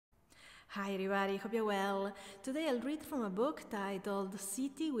Hi everybody, hope you're well. Today I'll read from a book titled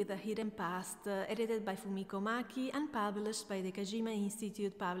City with a Hidden Past, edited by Fumihiko Maki and published by the Kajima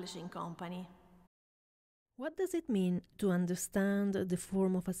Institute Publishing Company. What does it mean to understand the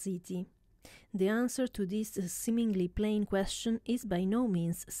form of a city? The answer to this seemingly plain question is by no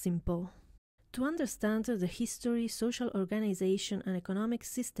means simple. To understand the history, social organization, and economic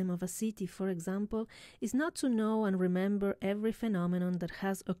system of a city, for example, is not to know and remember every phenomenon that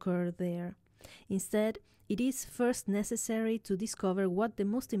has occurred there. Instead, it is first necessary to discover what the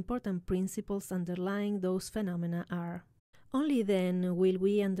most important principles underlying those phenomena are. Only then will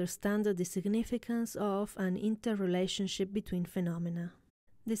we understand the significance of an interrelationship between phenomena.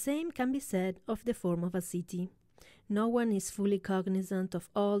 The same can be said of the form of a city. No one is fully cognizant of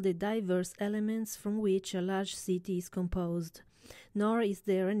all the diverse elements from which a large city is composed, nor is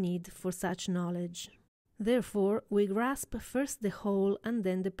there a need for such knowledge. Therefore, we grasp first the whole and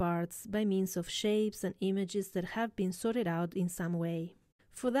then the parts by means of shapes and images that have been sorted out in some way.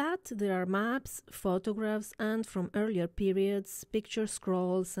 For that, there are maps, photographs, and from earlier periods, picture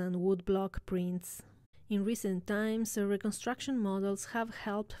scrolls and woodblock prints. In recent times, reconstruction models have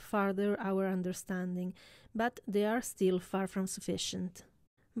helped further our understanding, but they are still far from sufficient.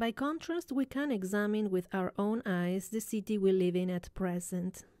 By contrast, we can examine with our own eyes the city we live in at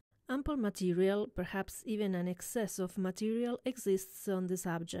present. Ample material, perhaps even an excess of material, exists on the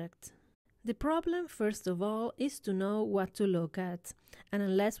subject. The problem, first of all, is to know what to look at, and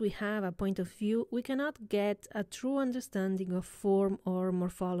unless we have a point of view, we cannot get a true understanding of form or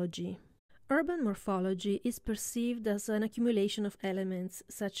morphology. Urban morphology is perceived as an accumulation of elements,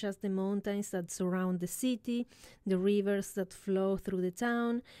 such as the mountains that surround the city, the rivers that flow through the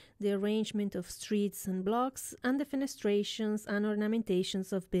town, the arrangement of streets and blocks, and the fenestrations and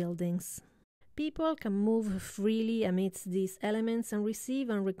ornamentations of buildings. People can move freely amidst these elements and receive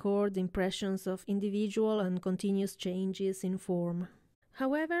and record impressions of individual and continuous changes in form.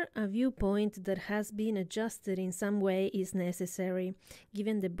 However, a viewpoint that has been adjusted in some way is necessary,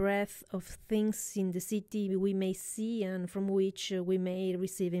 given the breadth of things in the city we may see and from which we may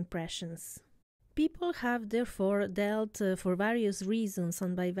receive impressions. People have therefore dealt for various reasons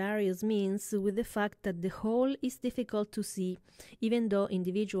and by various means with the fact that the whole is difficult to see, even though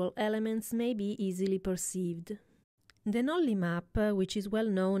individual elements may be easily perceived. The Nolli map, which is well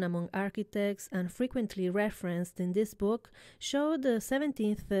known among architects and frequently referenced in this book, showed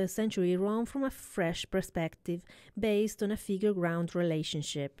 17th century Rome from a fresh perspective, based on a figure-ground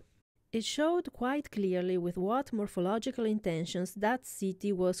relationship. It showed quite clearly with what morphological intentions that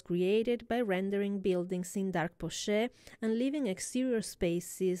city was created by rendering buildings in dark poché and leaving exterior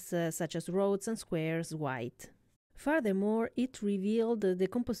spaces such as roads and squares white. Furthermore, it revealed the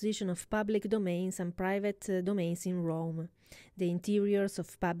composition of public domains and private domains in Rome. The interiors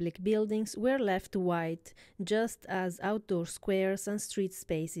of public buildings were left white, just as outdoor squares and street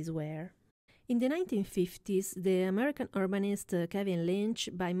spaces were. In the 1950s, the American urbanist Kevin Lynch,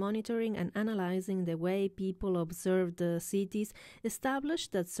 by monitoring and analyzing the way people observed cities,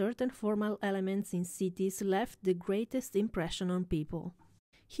 established that certain formal elements in cities left the greatest impression on people.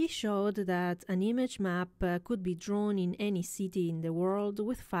 He showed that an image map could be drawn in any city in the world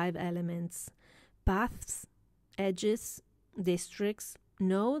with 5 elements: paths, edges, districts,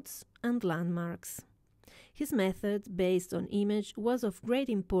 nodes, and landmarks. His method, based on image, was of great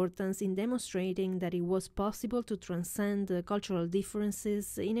importance in demonstrating that it was possible to transcend cultural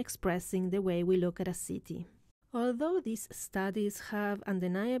differences in expressing the way we look at a city. Although these studies have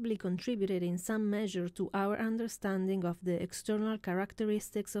undeniably contributed in some measure to our understanding of the external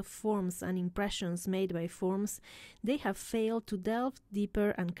characteristics of forms and impressions made by forms, they have failed to delve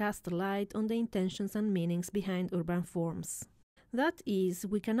deeper and cast light on the intentions and meanings behind urban forms. That is,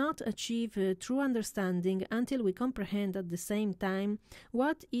 we cannot achieve true understanding until we comprehend at the same time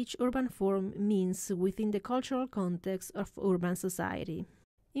what each urban form means within the cultural context of urban society.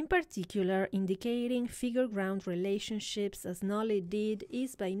 In particular, indicating figure-ground relationships as Nolli did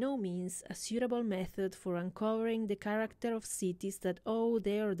is by no means a suitable method for uncovering the character of cities that owe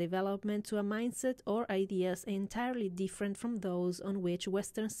their development to a mindset or ideas entirely different from those on which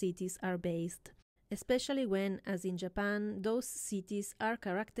Western cities are based, especially when, as in Japan, those cities are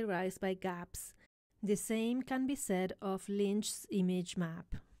characterized by gaps. The same can be said of Lynch's image map.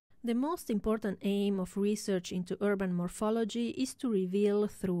 The most important aim of research into urban morphology is to reveal,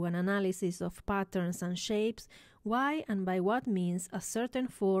 through an analysis of patterns and shapes, why and by what means a certain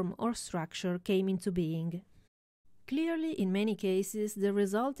form or structure came into being. Clearly, in many cases, the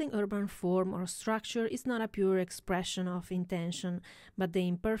resulting urban form or structure is not a pure expression of intention, but the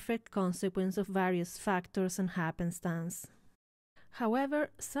imperfect consequence of various factors and happenstance.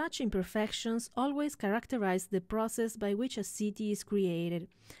 However, such imperfections always characterize the process by which a city is created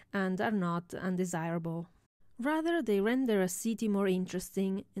and are not undesirable. Rather, they render a city more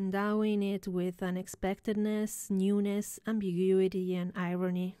interesting, endowing it with unexpectedness, newness, ambiguity, and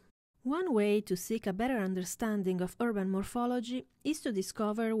irony. One way to seek a better understanding of urban morphology is to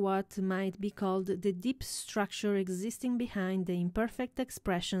discover what might be called the deep structure existing behind the imperfect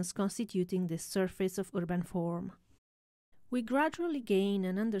expressions constituting the surface of urban form. We gradually gain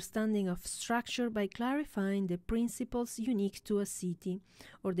an understanding of structure by clarifying the principles unique to a city,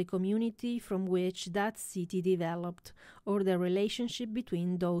 or the community from which that city developed, or the relationship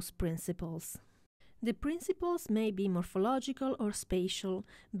between those principles. The principles may be morphological or spatial,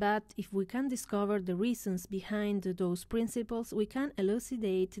 but if we can discover the reasons behind those principles, we can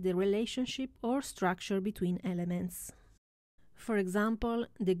elucidate the relationship or structure between elements. For example,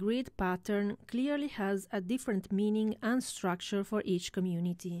 the grid pattern clearly has a different meaning and structure for each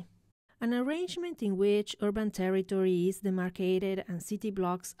community. An arrangement in which urban territory is demarcated and city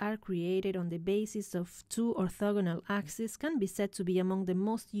blocks are created on the basis of two orthogonal axes can be said to be among the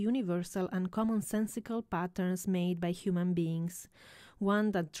most universal and commonsensical patterns made by human beings,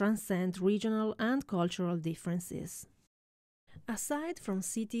 one that transcends regional and cultural differences. Aside from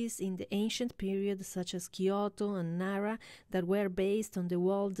cities in the ancient period such as Kyoto and Nara that were based on the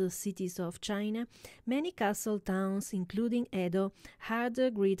walled cities of China, many castle towns, including Edo, had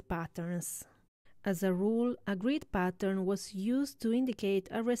grid patterns. As a rule, a grid pattern was used to indicate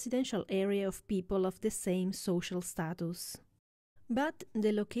a residential area of people of the same social status. But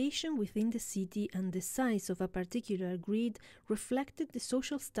the location within the city and the size of a particular grid reflected the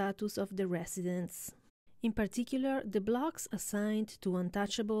social status of the residents. In particular, the blocks assigned to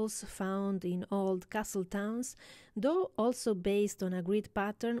untouchables found in old castle towns, though also based on a grid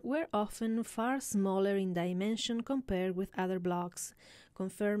pattern, were often far smaller in dimension compared with other blocks,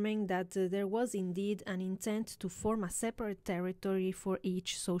 confirming that there was indeed an intent to form a separate territory for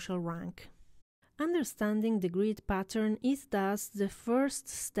each social rank. Understanding the grid pattern is thus the first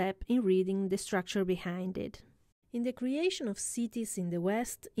step in reading the structure behind it. In the creation of cities in the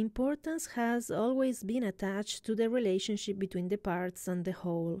West, importance has always been attached to the relationship between the parts and the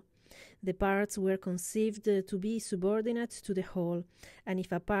whole. The parts were conceived to be subordinate to the whole, and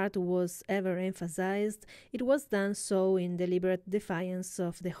if a part was ever emphasized, it was done so in deliberate defiance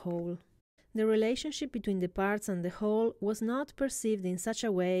of the whole. The relationship between the parts and the whole was not perceived in such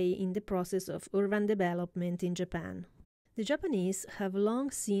a way in the process of urban development in Japan. The Japanese have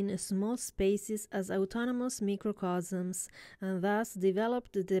long seen small spaces as autonomous microcosms and thus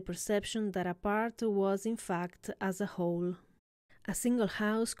developed the perception that a part was in fact as a whole. A single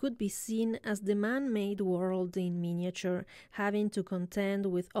house could be seen as the man-made world in miniature, having to contend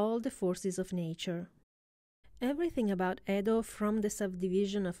with all the forces of nature. Everything about Edo, from the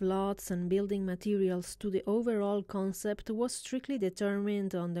subdivision of lots and building materials to the overall concept, was strictly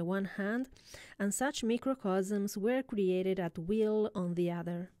determined on the one hand, and such microcosms were created at will on the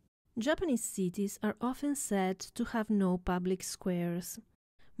other. Japanese cities are often said to have no public squares.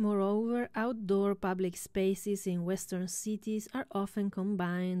 Moreover, outdoor public spaces in Western cities are often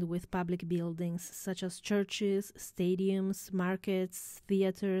combined with public buildings, such as churches, stadiums, markets,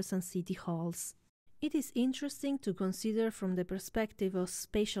 theaters, and city halls. It is interesting to consider from the perspective of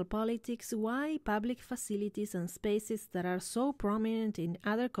spatial politics why public facilities and spaces that are so prominent in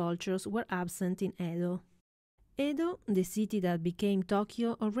other cultures were absent in Edo. Edo, the city that became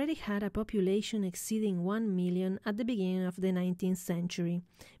Tokyo, already had a population exceeding 1 million at the beginning of the 19th century,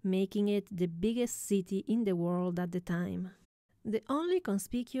 making it the biggest city in the world at the time. The only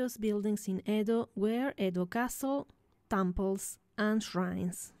conspicuous buildings in Edo were Edo Castle, temples, and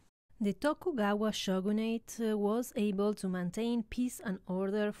shrines. The Tokugawa shogunate was able to maintain peace and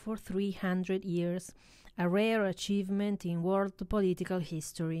order for 300 years, a rare achievement in world political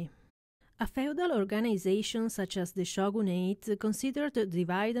history. A feudal organization such as the shogunate considered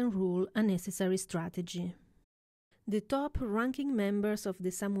divide and rule a necessary strategy. The top-ranking members of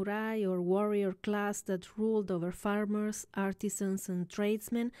the samurai or warrior class that ruled over farmers, artisans, and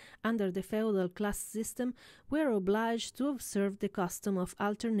tradesmen under the feudal class system were obliged to observe the custom of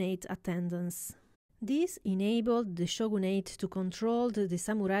alternate attendance. This enabled the shogunate to control the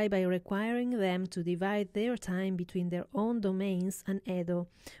samurai by requiring them to divide their time between their own domains and Edo,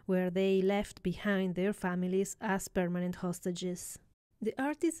 where they left behind their families as permanent hostages. The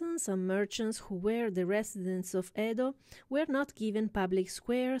artisans and merchants who were the residents of Edo were not given public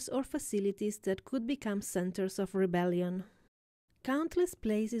squares or facilities that could become centers of rebellion. Countless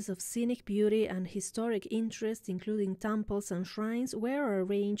places of scenic beauty and historic interest, including temples and shrines, were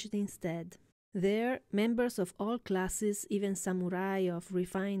arranged instead. There, members of all classes, even samurai of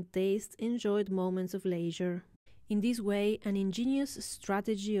refined taste, enjoyed moments of leisure. In this way, an ingenious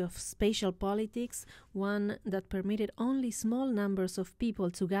strategy of spatial politics, one that permitted only small numbers of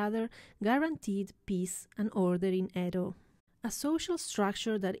people to gather, guaranteed peace and order in Edo. A social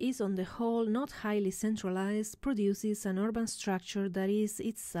structure that is on the whole not highly centralized produces an urban structure that is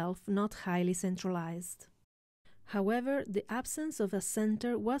itself not highly centralized. However, the absence of a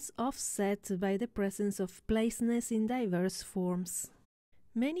center was offset by the presence of placeness in diverse forms.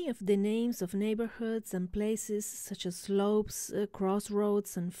 Many of the names of neighborhoods and places, such as slopes,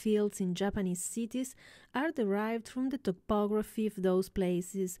 crossroads, and fields in Japanese cities, are derived from the topography of those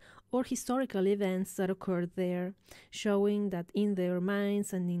places or historical events that occurred there, showing that in their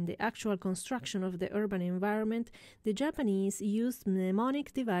minds and in the actual construction of the urban environment, the Japanese used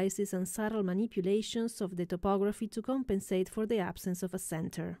mnemonic devices and subtle manipulations of the topography to compensate for the absence of a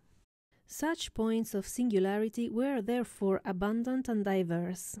center. Such points of singularity were therefore abundant and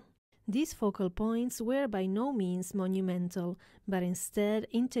diverse. These focal points were by no means monumental, but instead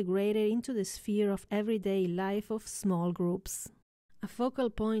integrated into the sphere of everyday life of small groups. A focal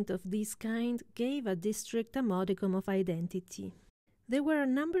point of this kind gave a district a modicum of identity. There were a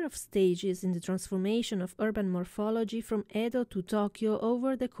number of stages in the transformation of urban morphology from Edo to Tokyo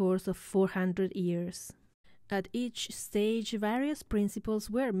over the course of 400 years. At each stage, various principles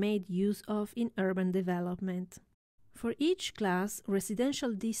were made use of in urban development. For each class,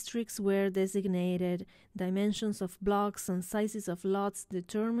 residential districts were designated, dimensions of blocks and sizes of lots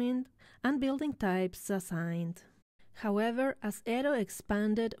determined, and building types assigned. However, as Edo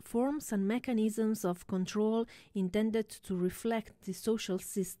expanded, forms and mechanisms of control intended to reflect the social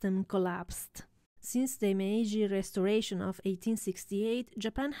system collapsed. Since the Meiji Restoration of 1868,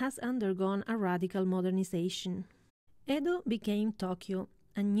 Japan has undergone a radical modernization. Edo became Tokyo,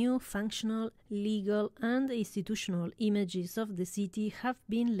 and new functional, legal, and institutional images of the city have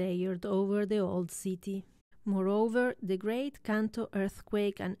been layered over the old city. Moreover, the Great Kanto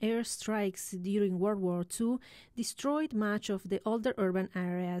earthquake and airstrikes during World War II destroyed much of the older urban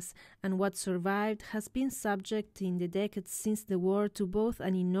areas, and what survived has been subject in the decades since the war to both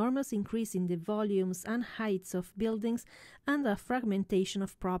an enormous increase in the volumes and heights of buildings and a fragmentation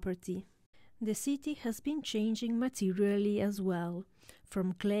of property. The city has been changing materially as well,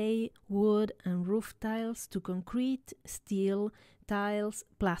 from clay, wood, and roof tiles to concrete, steel, tiles,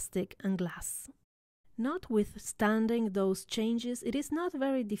 plastic, and glass. Notwithstanding those changes, it is not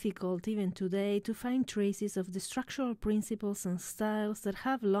very difficult even today to find traces of the structural principles and styles that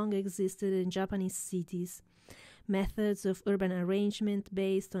have long existed in Japanese cities. Methods of urban arrangement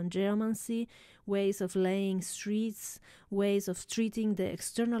based on geomancy, ways of laying streets, ways of treating the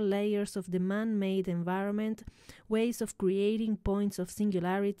external layers of the man-made environment, ways of creating points of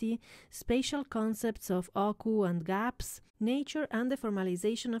singularity, spatial concepts of oku and gaps, nature and the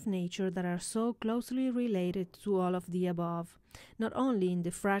formalization of nature that are so closely related to all of the above, not only in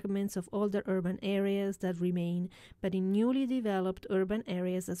the fragments of older urban areas that remain, but in newly developed urban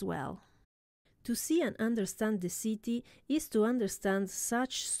areas as well. To see and understand the city is to understand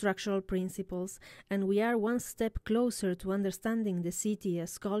such structural principles, and we are one step closer to understanding the city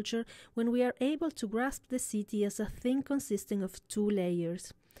as culture when we are able to grasp the city as a thing consisting of two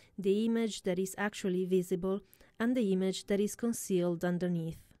layers, the image that is actually visible and the image that is concealed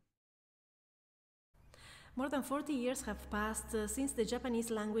underneath. More than 40 years have passed since the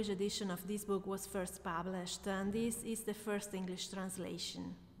Japanese language edition of this book was first published, and this is the first English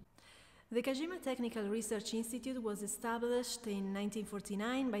translation. The Kajima Technical Research Institute was established in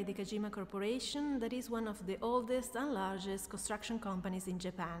 1949 by the Kajima Corporation, that is one of the oldest and largest construction companies in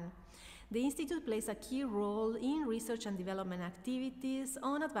Japan. The institute plays a key role in research and development activities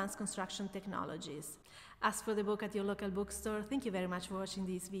on advanced construction technologies. Ask for the book at your local bookstore. Thank you very much for watching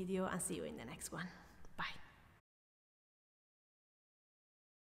this video, and see you in the next one.